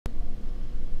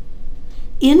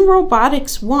In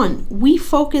Robotics 1, we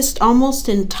focused almost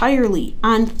entirely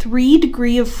on 3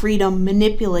 degree of freedom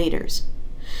manipulators.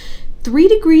 3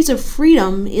 degrees of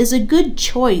freedom is a good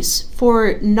choice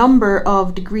for number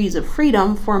of degrees of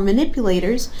freedom for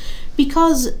manipulators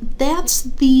because that's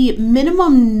the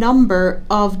minimum number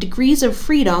of degrees of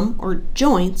freedom, or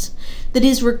joints, that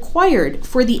is required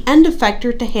for the end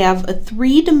effector to have a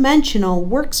 3-dimensional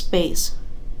workspace.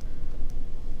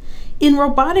 In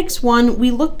Robotics 1, we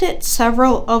looked at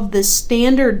several of the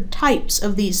standard types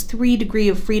of these 3 degree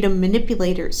of freedom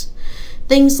manipulators.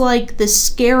 Things like the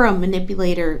Spherical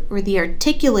manipulator or the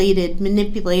articulated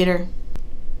manipulator.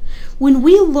 When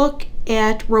we look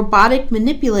at robotic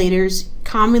manipulators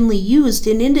commonly used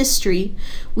in industry,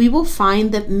 we will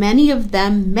find that many of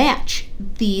them match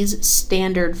these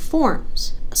standard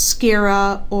forms,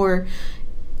 Spherical or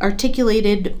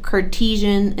articulated,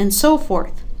 Cartesian, and so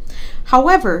forth.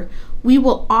 However, we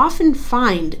will often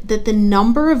find that the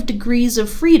number of degrees of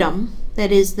freedom,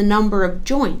 that is, the number of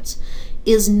joints,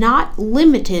 is not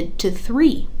limited to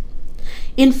 3.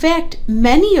 In fact,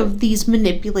 many of these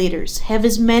manipulators have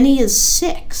as many as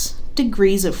 6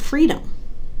 degrees of freedom.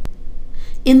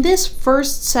 In this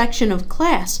first section of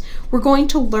class, we're going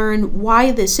to learn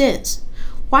why this is.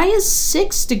 Why is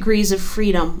 6 degrees of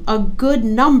freedom a good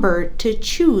number to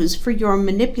choose for your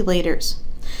manipulators?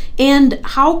 And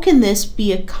how can this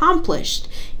be accomplished?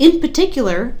 In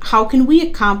particular, how can we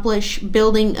accomplish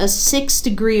building a 6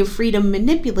 degree of freedom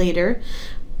manipulator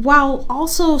while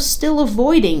also still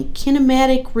avoiding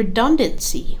kinematic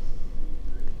redundancy?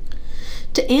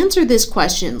 To answer this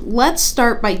question, let's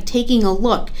start by taking a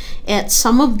look at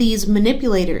some of these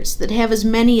manipulators that have as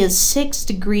many as 6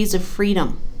 degrees of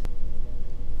freedom.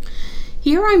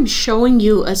 Here I'm showing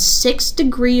you a 6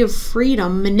 degree of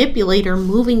freedom manipulator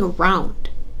moving around.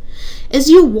 As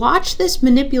you watch this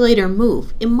manipulator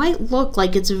move, it might look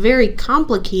like it's very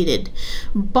complicated,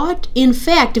 but in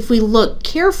fact, if we look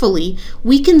carefully,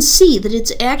 we can see that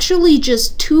it's actually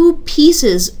just 2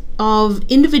 pieces of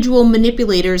individual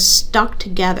manipulators stuck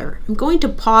together. I'm going to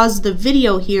pause the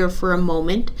video here for a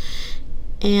moment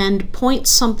and point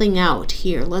something out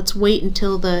here. Let's wait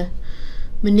until the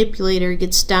manipulator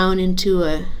gets down into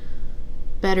a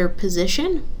better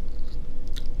position.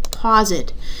 Pause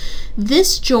it.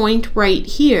 This joint right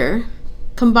here,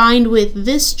 combined with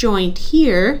this joint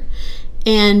here,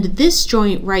 and this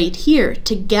joint right here,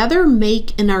 together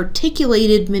make an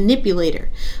articulated manipulator,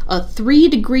 a 3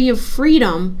 degree of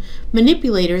freedom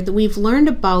manipulator that we've learned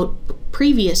about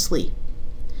previously.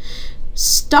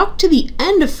 Stuck to the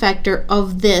end effector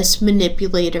of this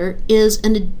manipulator is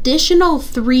an additional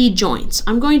 3 joints.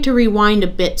 I'm going to rewind a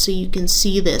bit so you can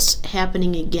see this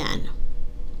happening again.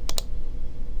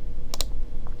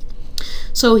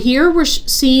 So here we're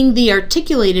seeing the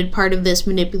articulated part of this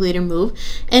manipulator move,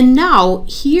 and now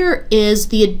here is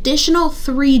the additional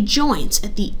 3 joints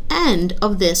at the end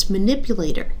of this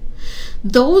manipulator.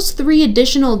 Those 3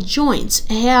 additional joints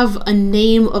have a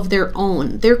name of their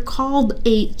own. They're called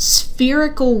a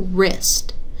spherical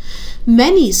wrist.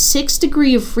 Many 6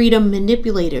 degree of freedom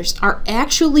manipulators are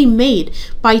actually made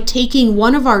by taking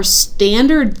one of our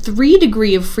standard 3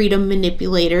 degree of freedom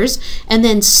manipulators and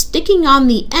then sticking on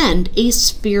the end a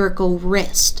spherical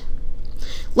wrist.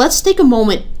 Let's take a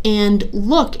moment and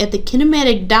look at the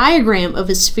kinematic diagram of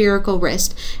a spherical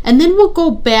wrist, and then we'll go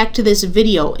back to this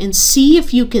video and see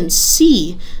if you can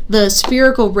see the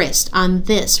spherical wrist on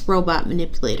this robot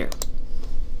manipulator.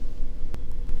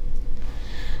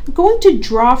 I'm going to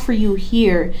draw for you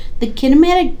here the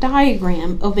kinematic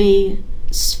diagram of a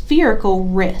spherical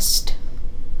wrist.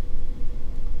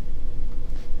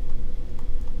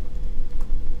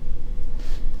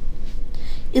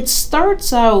 It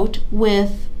starts out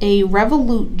with a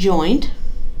revolute joint,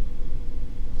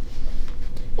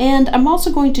 and I'm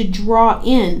also going to draw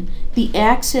in the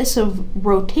axis of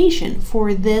rotation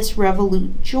for this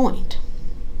revolute joint.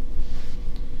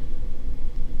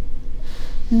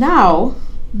 Now,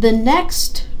 the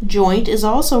next joint is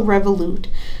also revolute.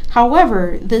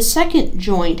 However, the second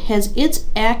joint has its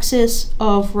axis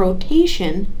of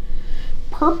rotation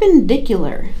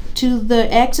perpendicular to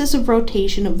the axis of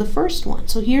rotation of the first one.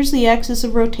 So here's the axis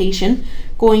of rotation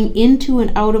going into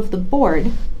and out of the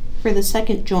board for the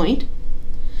second joint.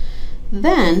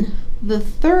 Then the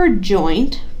third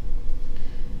joint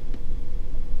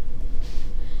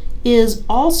is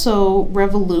also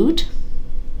revolute,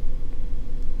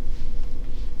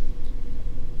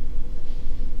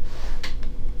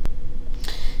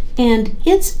 and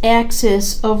its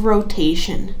axis of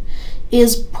rotation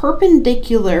is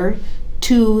perpendicular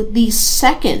to the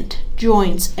second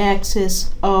joint's axis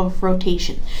of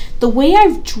rotation. The way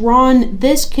I've drawn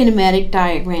this kinematic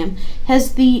diagram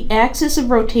has the axis of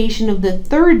rotation of the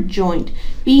third joint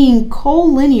being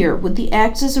collinear with the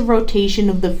axis of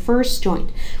rotation of the first joint.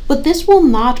 But this will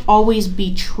not always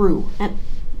be true. And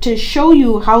to show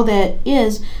you how that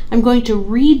is, I'm going to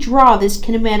redraw this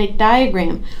kinematic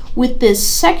diagram with this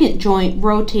second joint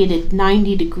rotated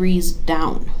 90 degrees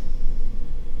down.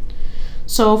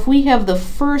 So if we have the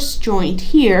first joint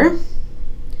here,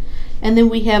 and then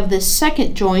we have this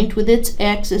second joint with its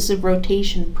axis of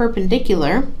rotation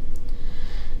perpendicular,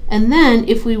 and then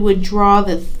if we would draw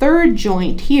the third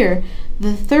joint here,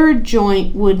 the third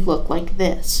joint would look like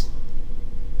this.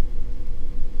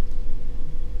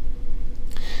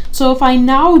 So if I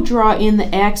now draw in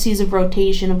the axes of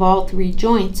rotation of all three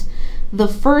joints, the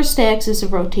first axis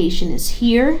of rotation is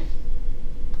here.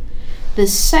 The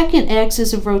second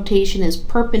axis of rotation is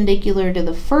perpendicular to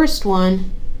the first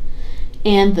one,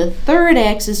 and the third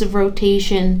axis of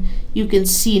rotation, you can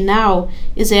see now,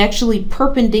 is actually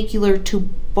perpendicular to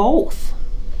both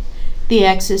the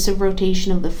axis of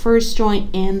rotation of the first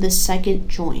joint and the second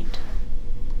joint.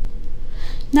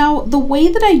 Now, the way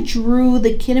that I drew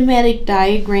the kinematic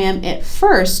diagram at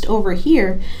first over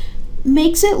here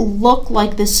makes it look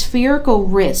like the spherical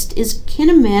wrist is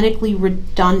kinematically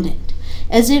redundant,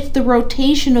 as if the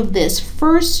rotation of this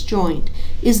first joint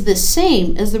is the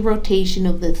same as the rotation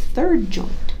of the third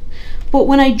joint. But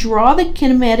when I draw the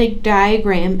kinematic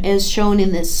diagram as shown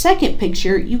in this second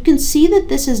picture, you can see that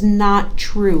this is not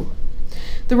true.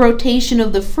 The rotation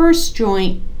of the first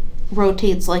joint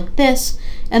rotates like this,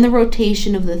 and the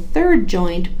rotation of the third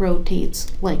joint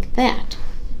rotates like that.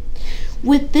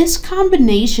 With this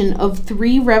combination of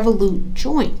three revolute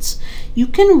joints, you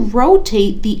can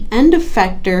rotate the end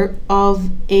effector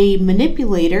of a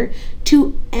manipulator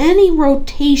to any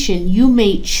rotation you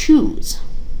may choose.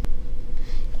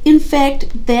 In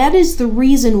fact, that is the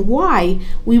reason why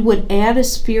we would add a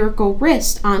spherical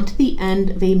wrist onto the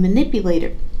end of a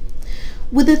manipulator.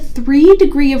 With a 3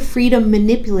 degree of freedom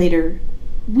manipulator,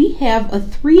 we have a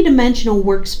three-dimensional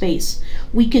workspace.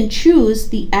 We can choose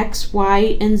the X,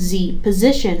 Y, and Z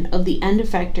position of the end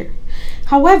effector.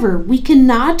 However, we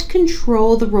cannot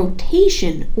control the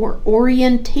rotation or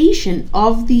orientation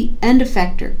of the end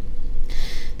effector.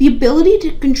 The ability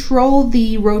to control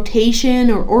the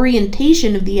rotation or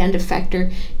orientation of the end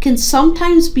effector can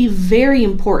sometimes be very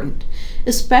important,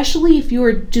 especially if you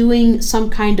are doing some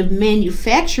kind of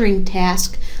manufacturing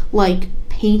task like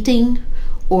painting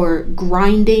or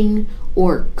grinding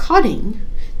or cutting.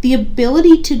 The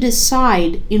ability to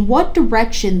decide in what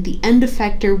direction the end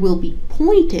effector will be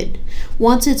pointed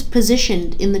once it's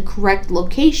positioned in the correct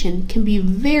location can be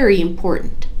very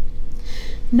important.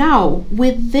 Now,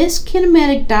 with this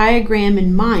kinematic diagram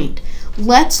in mind,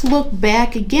 let's look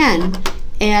back again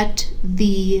at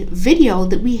the video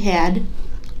that we had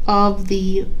of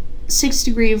the 6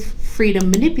 degree of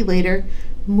freedom manipulator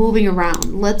moving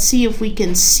around. Let's see if we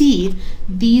can see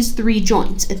these three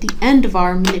joints at the end of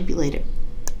our manipulator.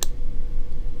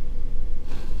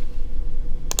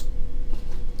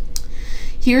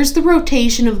 Here's the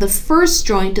rotation of the first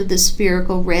joint of the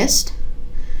spherical wrist.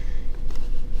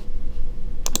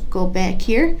 Go back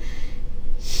here.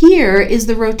 Here is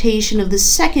the rotation of the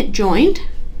second joint.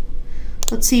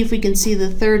 Let's see if we can see the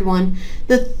third one.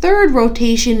 The third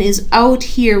rotation is out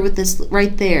here with this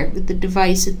right there, with the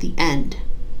device at the end.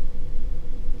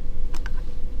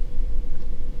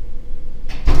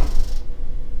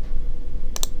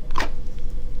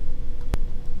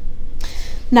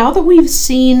 Now that we've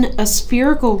seen a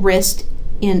spherical wrist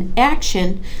in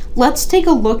action, let's take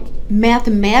a look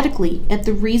mathematically at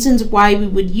the reasons why we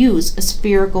would use a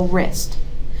spherical wrist.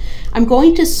 I'm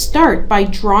going to start by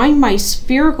drawing my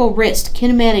spherical wrist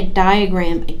kinematic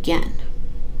diagram again.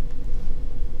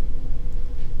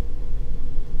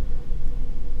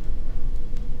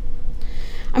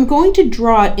 I'm going to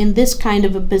draw it in this kind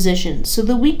of a position so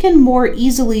that we can more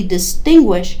easily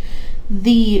distinguish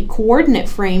the coordinate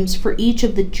frames for each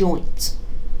of the joints.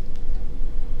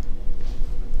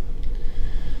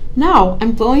 Now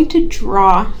I'm going to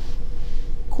draw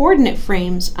coordinate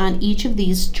frames on each of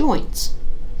these joints.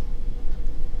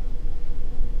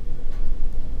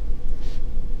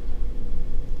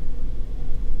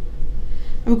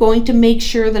 I'm going to make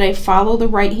sure that I follow the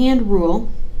right-hand rule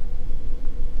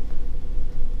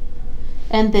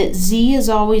and that Z is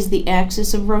always the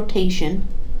axis of rotation.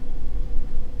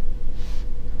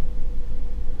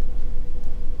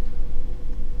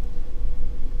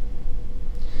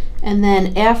 And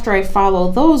then after I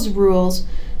follow those rules,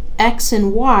 X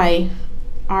and Y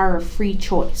are a free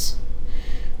choice.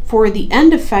 for the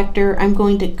end effector, I'm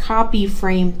going to copy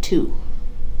frame 2.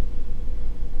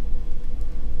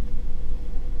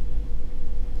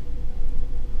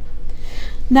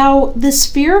 Now, the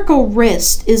spherical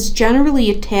wrist is generally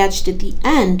attached at the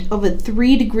end of a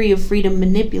 3 degree of freedom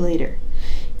manipulator.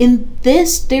 In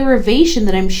this derivation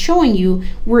that I'm showing you,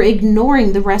 we're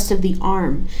ignoring the rest of the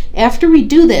arm. After we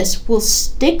do this, we'll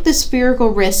stick the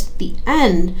spherical wrist at the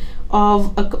end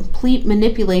of a complete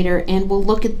manipulator, and we'll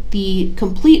look at the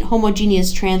complete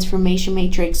homogeneous transformation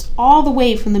matrix all the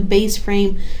way from the base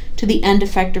frame to the end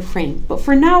effector frame. But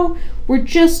for now, we're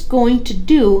just going to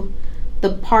do the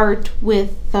part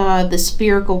with the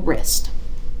spherical wrist.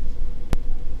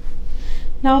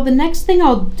 Now the next thing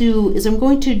I'll do is I'm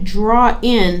going to draw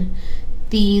in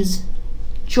these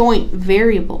joint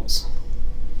variables.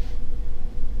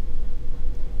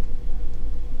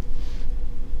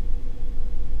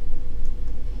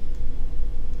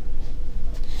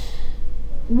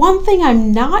 One thing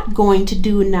I'm not going to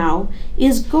do now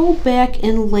is go back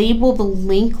and label the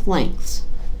link lengths.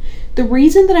 The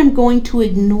reason that I'm going to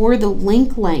ignore the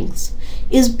link lengths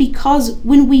is because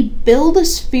when we build a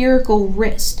spherical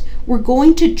wrist, we're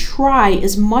going to try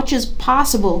as much as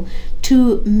possible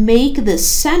to make the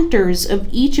centers of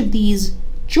each of these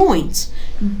joints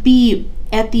be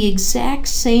at the exact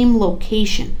same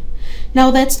location. Now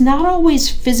that's not always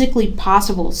physically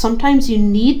possible. Sometimes you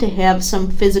need to have some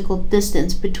physical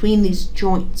distance between these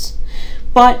joints.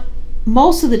 But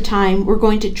most of the time we're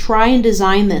going to try and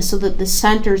design this so that the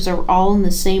centers are all in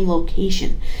the same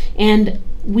location. And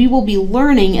we will be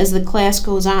learning as the class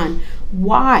goes on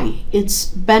why it's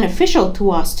beneficial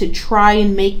to us to try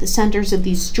and make the centers of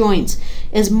these joints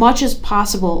as much as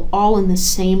possible all in the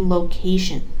same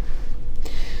location.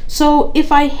 So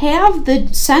if I have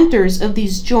the centers of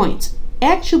these joints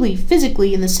actually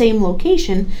physically in the same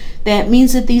location, that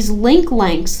means that these link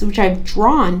lengths, which I've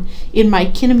drawn in my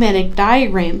kinematic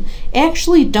diagram,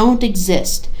 actually don't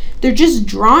exist. They're just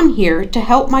drawn here to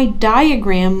help my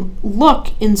diagram look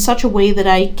in such a way that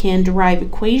I can derive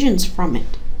equations from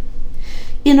it.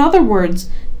 In other words,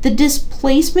 the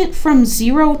displacement from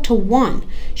 0 to 1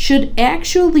 should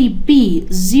actually be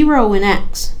 0 in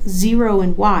x, 0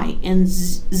 in y, and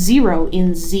 0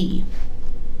 in z.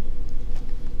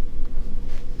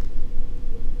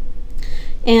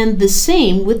 And the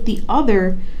same with the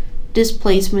other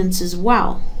displacements as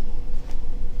well.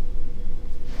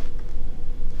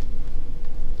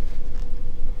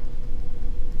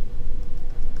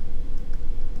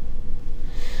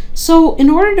 So in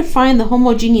order to find the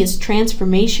homogeneous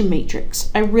transformation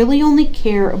matrix, I really only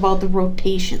care about the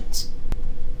rotations.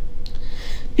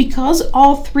 Because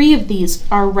all three of these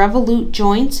are revolute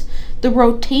joints, the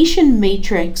rotation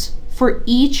matrix for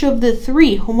each of the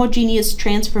three homogeneous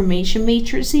transformation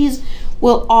matrices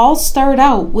will all start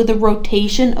out with a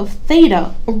rotation of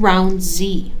theta around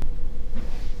z.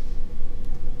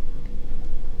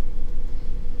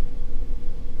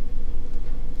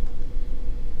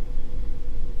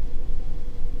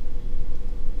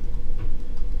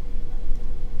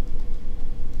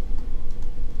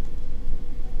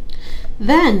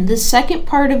 Then the second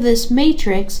part of this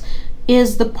matrix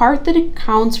is the part that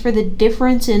accounts for the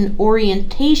difference in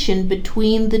orientation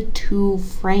between the two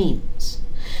frames.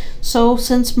 So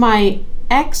since my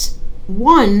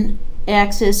x1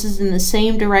 axis is in the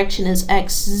same direction as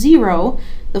x0,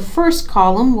 the first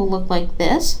column will look like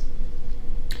this.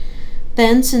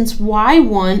 Then since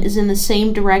y1 is in the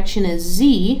same direction as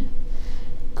z,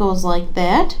 goes like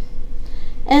that.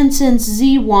 And since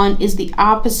z1 is the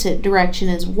opposite direction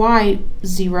as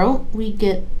y0, we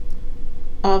get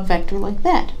a vector like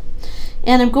that.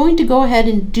 And I'm going to go ahead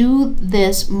and do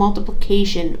this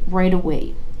multiplication right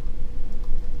away.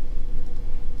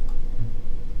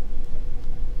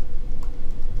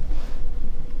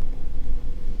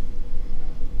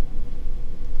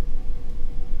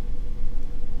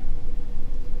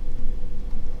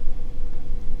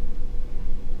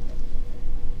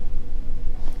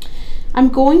 I'm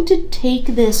going to take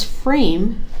this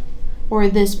frame, or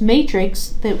this matrix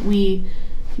that we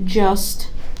just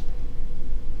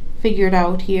figured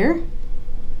out here,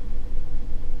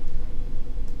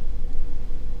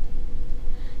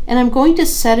 and I'm going to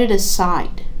set it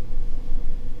aside.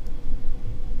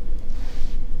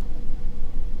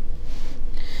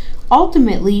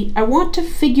 Ultimately, I want to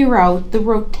figure out the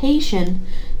rotation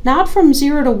not from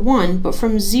 0 to 1, but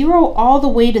from 0 all the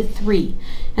way to 3.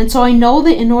 And so I know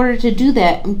that in order to do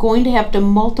that, I'm going to have to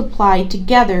multiply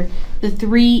together the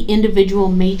three individual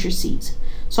matrices.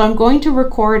 So I'm going to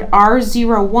record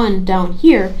R01 down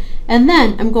here, and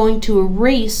then I'm going to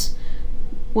erase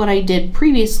what I did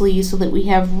previously so that we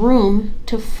have room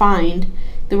to find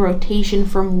the rotation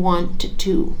from 1 to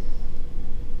 2.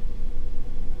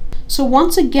 So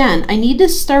once again, I need to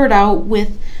start out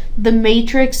with the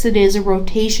matrix that is a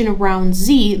rotation around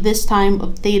z, this time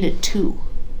of theta 2.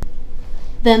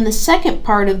 Then the second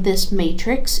part of this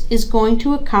matrix is going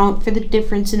to account for the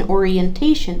difference in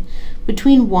orientation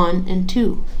between 1 and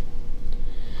 2.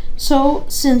 So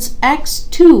since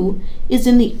x2 is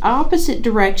in the opposite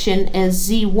direction as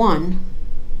z1,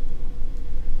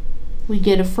 we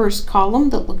get a first column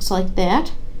that looks like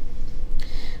that.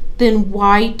 Then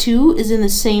y2 is in the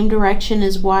same direction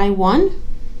as y1,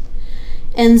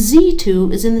 and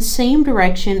z2 is in the same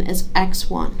direction as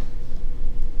x1.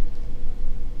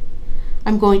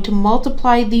 I'm going to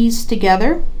multiply these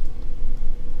together.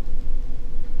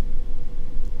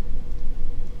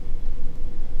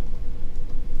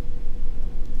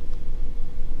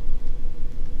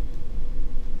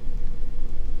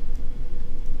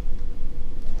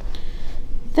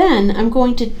 Then I'm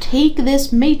going to take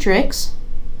this matrix,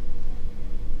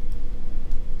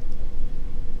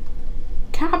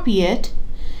 copy it,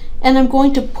 and I'm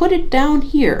going to put it down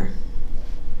here.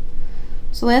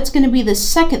 So that's going to be the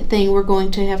second thing we're going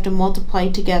to have to multiply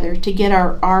together to get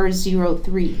our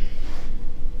R03.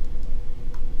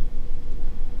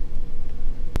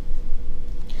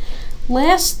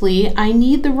 Lastly, I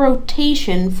need the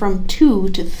rotation from 2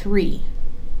 to 3.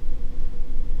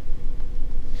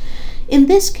 In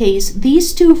this case,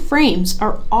 these two frames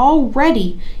are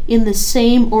already in the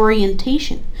same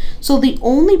orientation. So the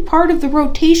only part of the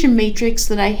rotation matrix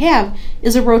that I have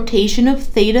is a rotation of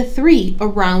theta 3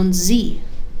 around z.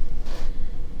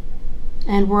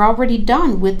 And we're already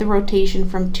done with the rotation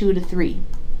from 2 to 3.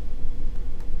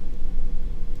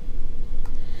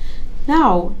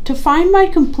 Now, to find my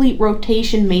complete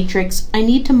rotation matrix, I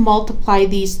need to multiply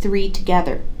these three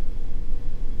together.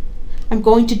 I'm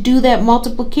going to do that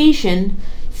multiplication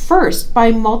first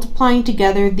by multiplying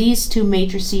together these two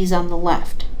matrices on the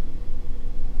left.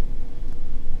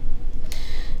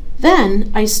 Then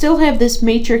I still have this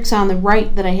matrix on the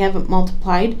right that I haven't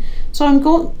multiplied, so I'm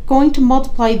going to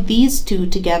multiply these two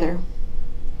together.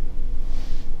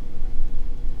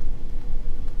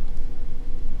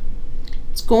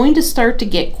 It's going to start to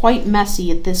get quite messy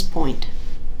at this point.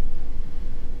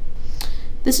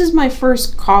 This is my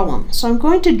first column, so I'm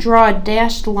going to draw a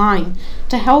dashed line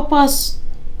to help us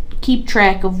keep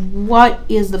track of what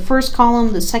is the first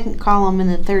column, the second column, and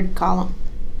the third column.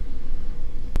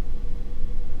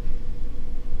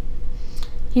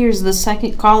 Here's the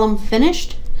second column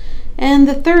finished, and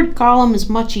the third column is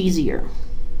much easier.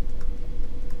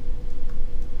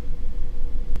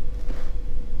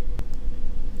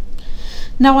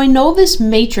 Now I know this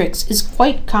matrix is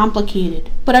quite complicated,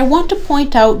 but I want to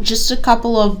point out just a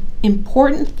couple of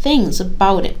important things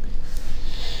about it.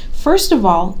 First of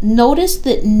all, notice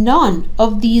that none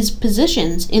of these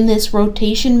positions in this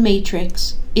rotation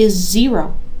matrix is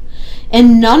 0,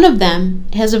 and none of them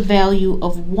has a value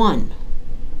of 1.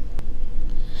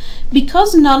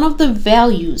 Because none of the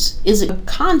values is a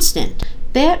constant,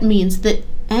 that means that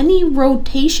any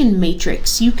rotation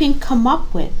matrix you can come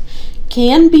up with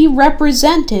can be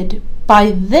represented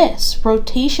by this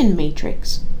rotation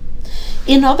matrix.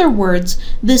 In other words,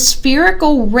 the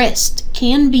spherical wrist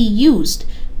can be used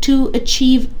to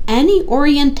achieve any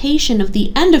orientation of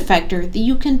the end effector that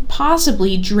you can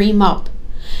possibly dream up.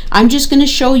 I'm just going to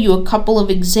show you a couple of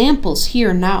examples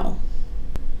here now.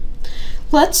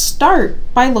 Let's start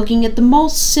by looking at the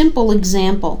most simple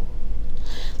example.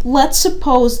 Let's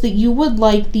suppose that you would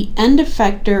like the end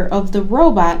effector of the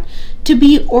robot to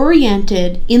be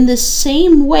oriented in the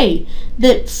same way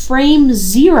that frame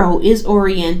 0 is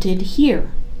oriented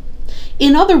here.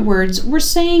 In other words, we're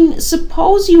saying,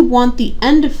 suppose you want the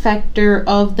end effector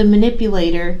of the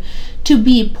manipulator to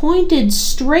be pointed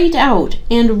straight out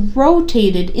and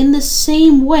rotated in the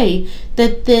same way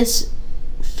that this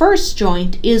first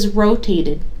joint is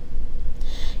rotated.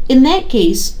 In that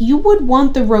case, you would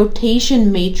want the rotation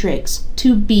matrix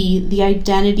to be the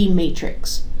identity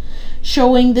matrix,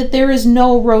 showing that there is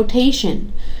no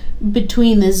rotation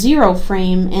between the 0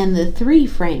 frame and the 3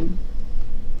 frame.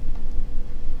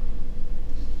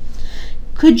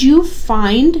 Could you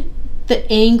find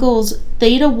the angles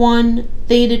theta 1,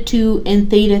 theta 2, and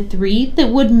theta 3 that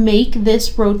would make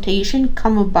this rotation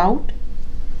come about?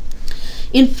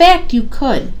 In fact, you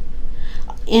could.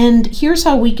 And here's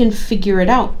how we can figure it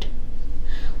out.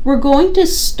 We're going to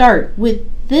start with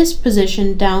this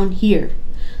position down here,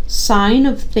 sine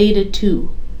of theta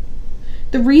 2.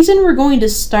 The reason we're going to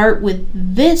start with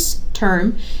this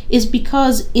term is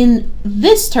because in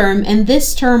this term and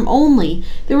this term only,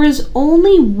 there is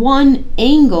only one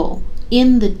angle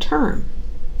in the term.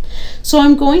 So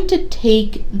I'm going to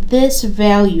take this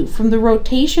value from the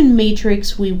rotation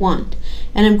matrix we want,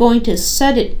 and I'm going to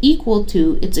set it equal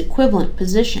to its equivalent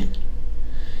position.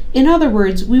 In other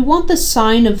words, we want the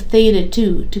sine of theta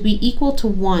 2 to be equal to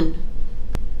 1.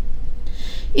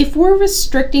 If we're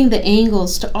restricting the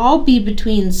angles to all be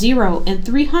between 0 and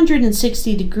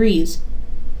 360 degrees,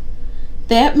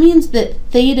 that means that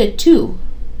theta 2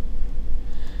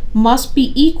 must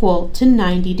be equal to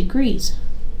 90 degrees.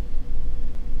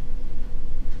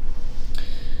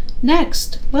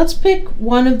 Next, let's pick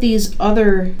one of these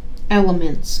other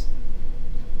elements.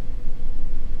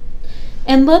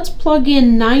 And let's plug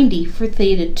in 90 for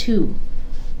theta 2.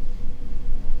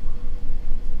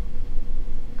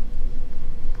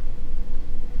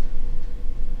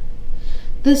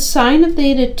 The sine of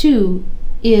theta 2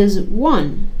 is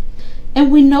 1.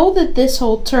 And we know that this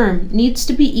whole term needs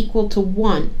to be equal to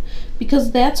 1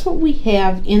 because that's what we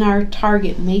have in our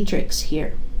target matrix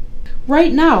here.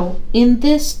 Right now, in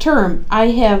this term,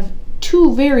 I have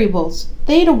two variables,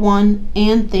 theta 1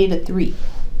 and theta 3.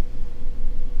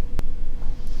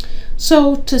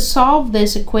 So to solve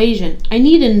this equation, I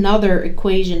need another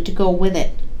equation to go with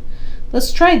it.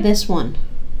 Let's try this one.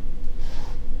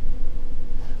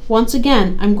 Once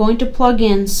again, I'm going to plug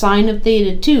in sine of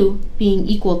theta 2 being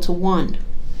equal to 1.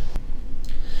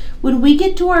 When we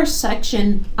get to our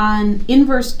section on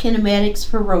inverse kinematics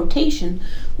for rotation,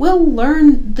 we'll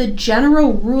learn the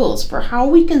general rules for how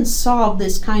we can solve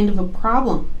this kind of a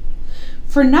problem.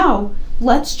 For now,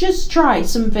 let's just try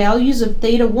some values of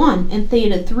theta 1 and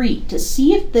theta 3 to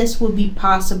see if this will be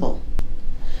possible.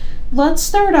 Let's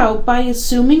start out by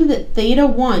assuming that theta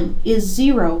 1 is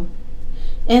 0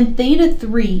 and theta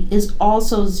 3 is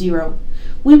also 0.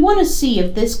 We want to see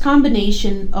if this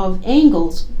combination of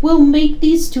angles will make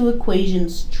these two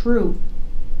equations true.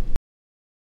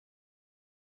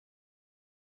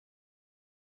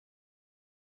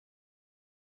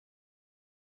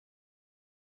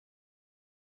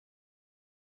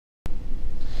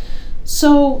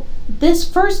 So this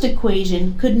first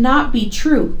equation could not be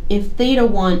true if theta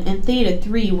 1 and theta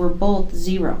 3 were both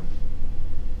 0.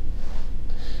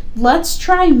 Let's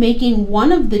try making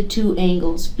one of the two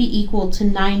angles be equal to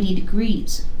 90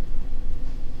 degrees.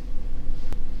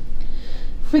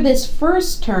 For this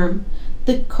first term,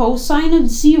 the cosine of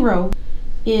 0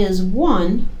 is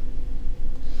 1,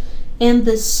 and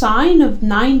the sine of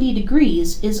 90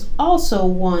 degrees is also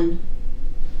 1.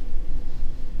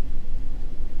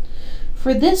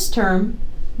 For this term,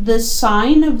 the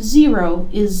sine of 0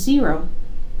 is 0.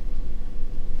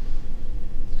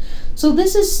 So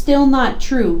this is still not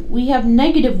true. We have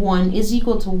negative 1 is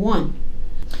equal to 1.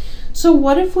 So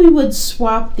what if we would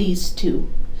swap these two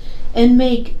and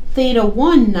make theta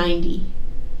 1 90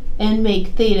 and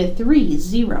make theta 3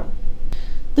 0?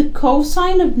 The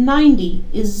cosine of 90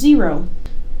 is 0.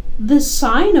 The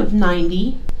sine of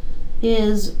 90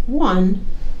 is 1.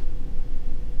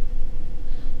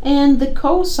 And the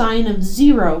cosine of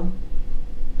 0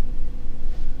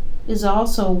 is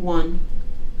also 1.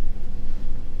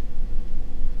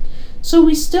 So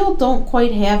we still don't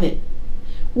quite have it.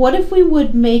 What if we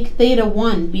would make theta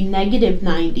 1 be negative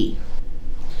 90?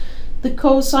 The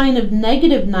cosine of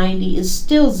negative 90 is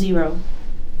still 0.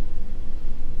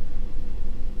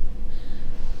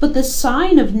 But the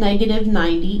sine of negative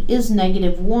 90 is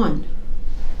negative 1.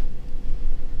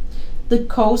 The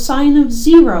cosine of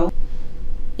 0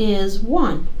 is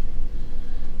 1.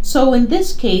 So in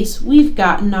this case, we've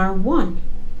gotten our 1.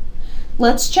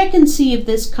 Let's check and see if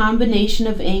this combination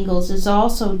of angles is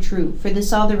also true for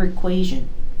this other equation.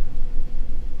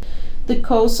 The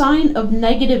cosine of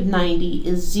negative 90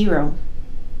 is 0.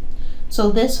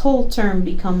 So this whole term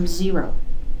becomes 0.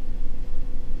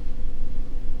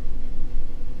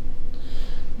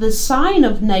 The sine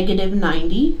of negative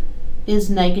 90 is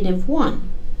negative 1.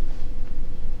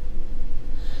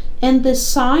 And the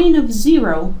sine of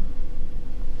 0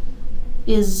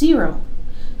 is 0.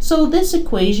 So this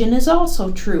equation is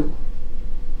also true.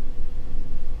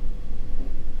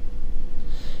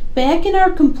 Back in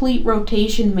our complete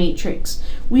rotation matrix,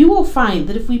 we will find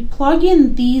that if we plug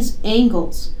in these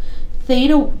angles,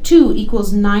 theta 2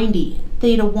 equals 90,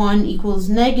 theta 1 equals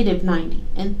negative 90,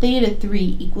 and theta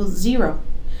 3 equals 0.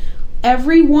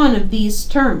 Every one of these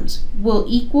terms will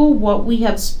equal what we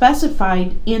have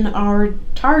specified in our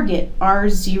target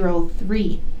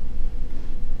R03.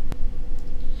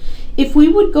 If we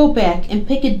would go back and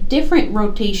pick a different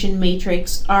rotation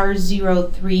matrix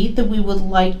R03 that we would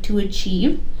like to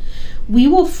achieve, we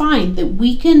will find that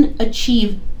we can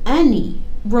achieve any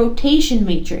rotation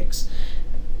matrix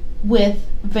with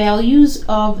values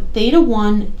of theta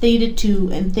 1, theta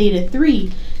 2, and theta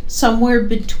 3 somewhere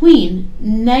between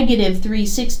negative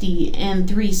 360 and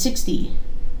 360.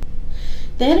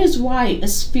 That is why a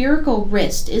spherical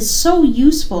wrist is so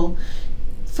useful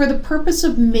for the purpose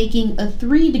of making a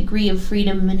 3 degree of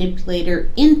freedom manipulator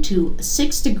into a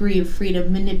 6 degree of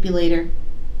freedom manipulator.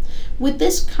 With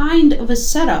this kind of a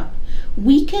setup,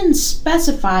 we can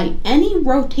specify any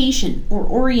rotation or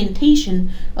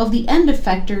orientation of the end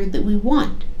effector that we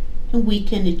want, and we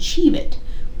can achieve it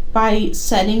by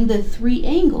setting the 3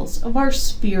 angles of our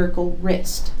spherical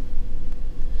wrist.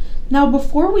 Now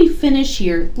before we finish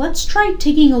here, let's try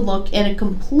taking a look at a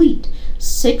complete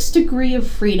 6 degree of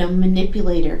freedom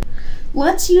manipulator.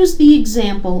 Let's use the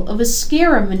example of a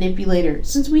Spherical manipulator,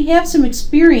 since we have some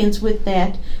experience with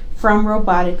that from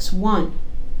Robotics 1.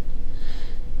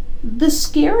 The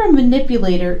Spherical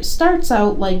manipulator starts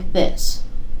out like this.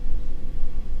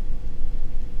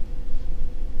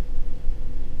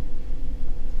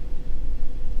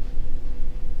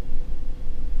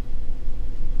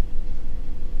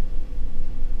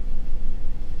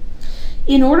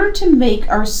 In order to make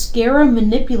our Spherical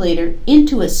manipulator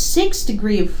into a 6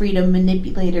 degree of freedom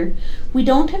manipulator, we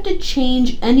don't have to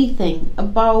change anything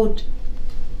about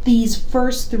these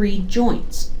first 3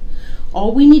 joints.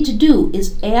 All we need to do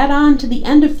is add on to the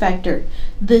end effector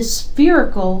the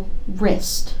spherical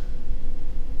wrist.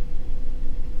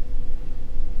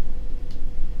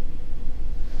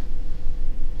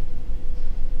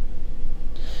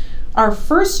 Our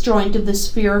first joint of the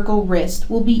spherical wrist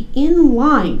will be in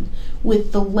line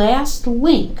with the last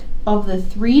link of the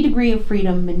 3 degree of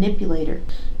freedom manipulator.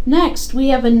 Next, we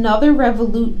have another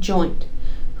revolute joint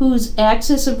whose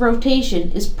axis of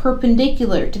rotation is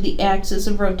perpendicular to the axis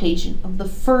of rotation of the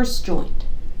first joint.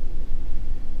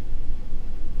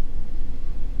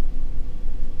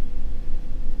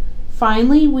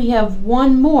 Finally, we have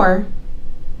one more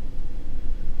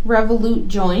revolute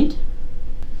joint,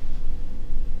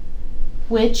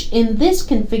 which in this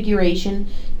configuration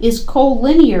is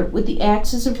collinear with the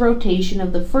axis of rotation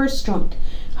of the first joint.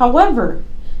 However,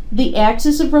 the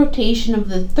axis of rotation of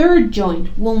the third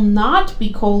joint will not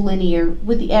be collinear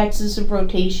with the axis of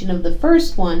rotation of the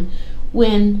first one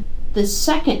when the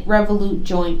second revolute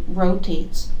joint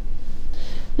rotates.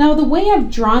 Now the way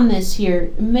I've drawn this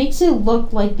here makes it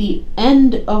look like the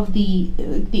end of the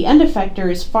end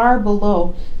effector is far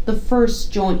below the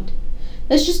first joint.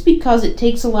 That's just because it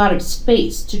takes a lot of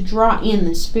space to draw in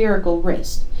the spherical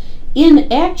wrist.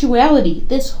 In actuality,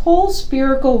 this whole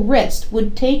spherical wrist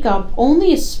would take up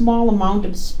only a small amount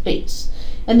of space,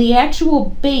 and the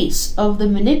actual base of the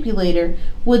manipulator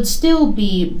would still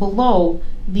be below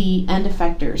the end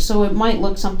effector, so it might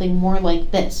look something more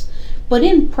like this. But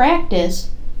in practice,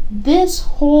 this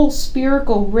whole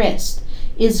spherical wrist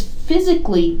is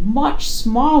physically much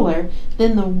smaller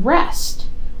than the rest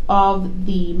of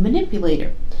the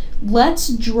manipulator. Let's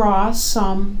draw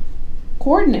some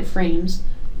coordinate frames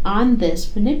on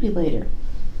this manipulator.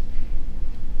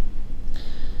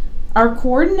 Our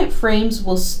coordinate frames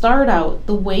will start out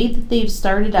the way that they've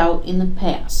started out in the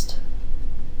past.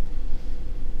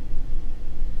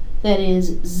 That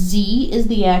is, Z is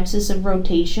the axis of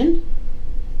rotation.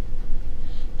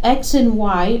 X and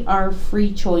Y are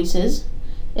free choices,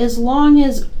 as long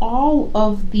as all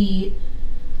of the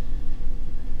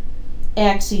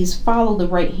axes follow the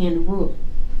right-hand rule.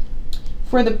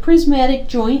 For the prismatic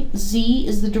joint, Z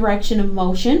is the direction of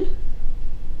motion.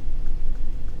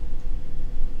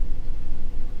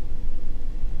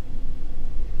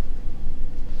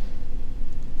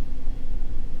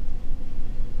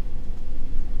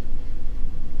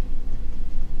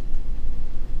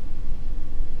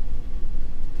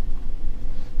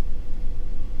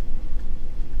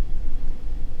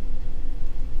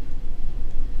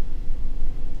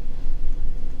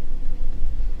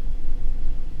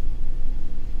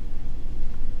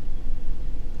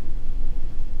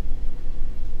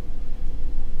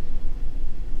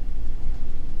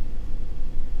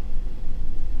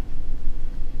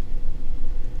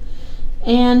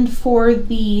 And for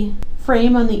the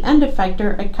frame on the end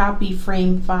effector, I copy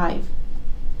frame 5.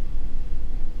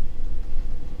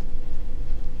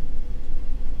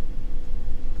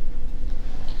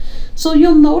 So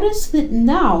you'll notice that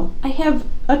now I have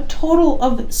a total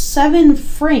of 7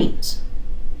 frames.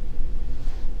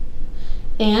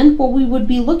 And what we would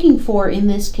be looking for in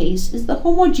this case is the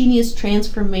homogeneous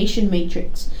transformation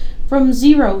matrix from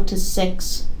 0 to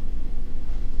 6.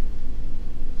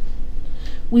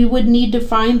 We would need to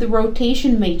find the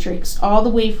rotation matrix all the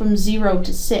way from 0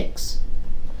 to 6,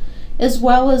 as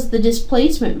well as the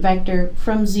displacement vector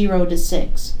from 0 to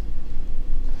 6.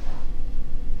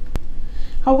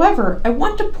 However, I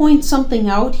want to point something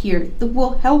out here that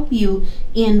will help you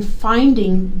in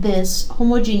finding this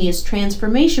homogeneous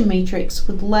transformation matrix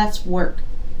with less work.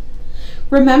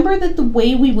 Remember that the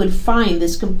way we would find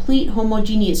this complete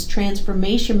homogeneous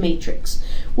transformation matrix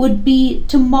would be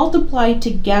to multiply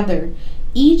together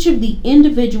each of the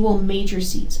individual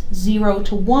matrices, 0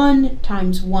 to 1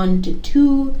 times 1 to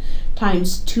 2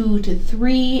 times 2 to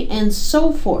 3, and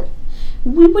so forth.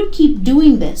 We would keep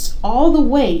doing this all the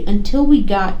way until we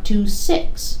got to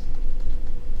 6.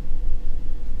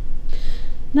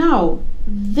 Now,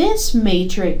 this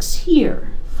matrix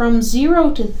here, from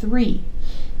 0 to 3,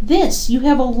 this you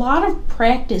have a lot of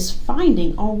practice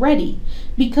finding already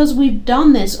because we've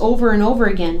done this over and over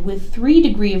again with 3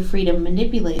 degree of freedom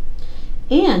manipulators.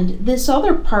 And this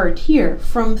other part here,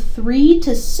 from 3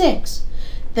 to 6,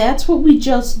 that's what we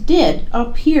just did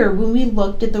up here when we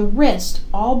looked at the wrist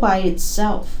all by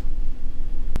itself.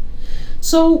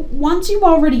 So once you've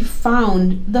already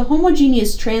found the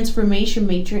homogeneous transformation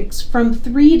matrix from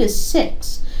 3 to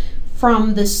 6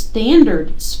 from the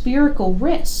standard spherical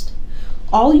wrist,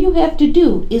 all you have to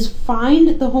do is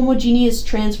find the homogeneous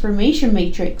transformation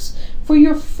matrix for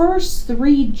your first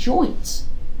 3 joints,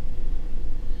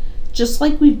 just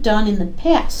like we've done in the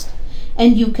past.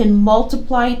 And you can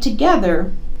multiply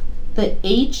together the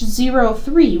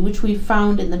H03, which we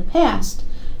found in the past,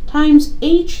 times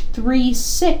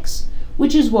H36,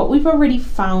 which is what we've already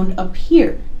found up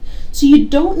here. So you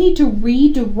don't need to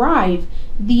rederive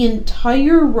the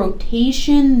entire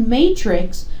rotation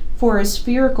matrix for a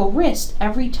spherical wrist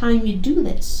every time you do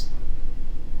this.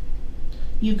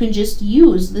 You can just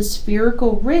use the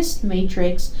spherical wrist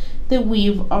matrix that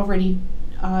we've already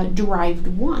derived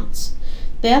once.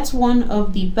 That's one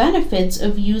of the benefits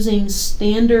of using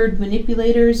standard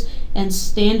manipulators and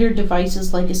standard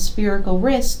devices like a spherical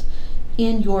wrist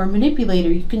in your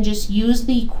manipulator. You can just use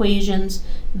the equations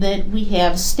that we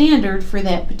have standard for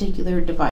that particular device.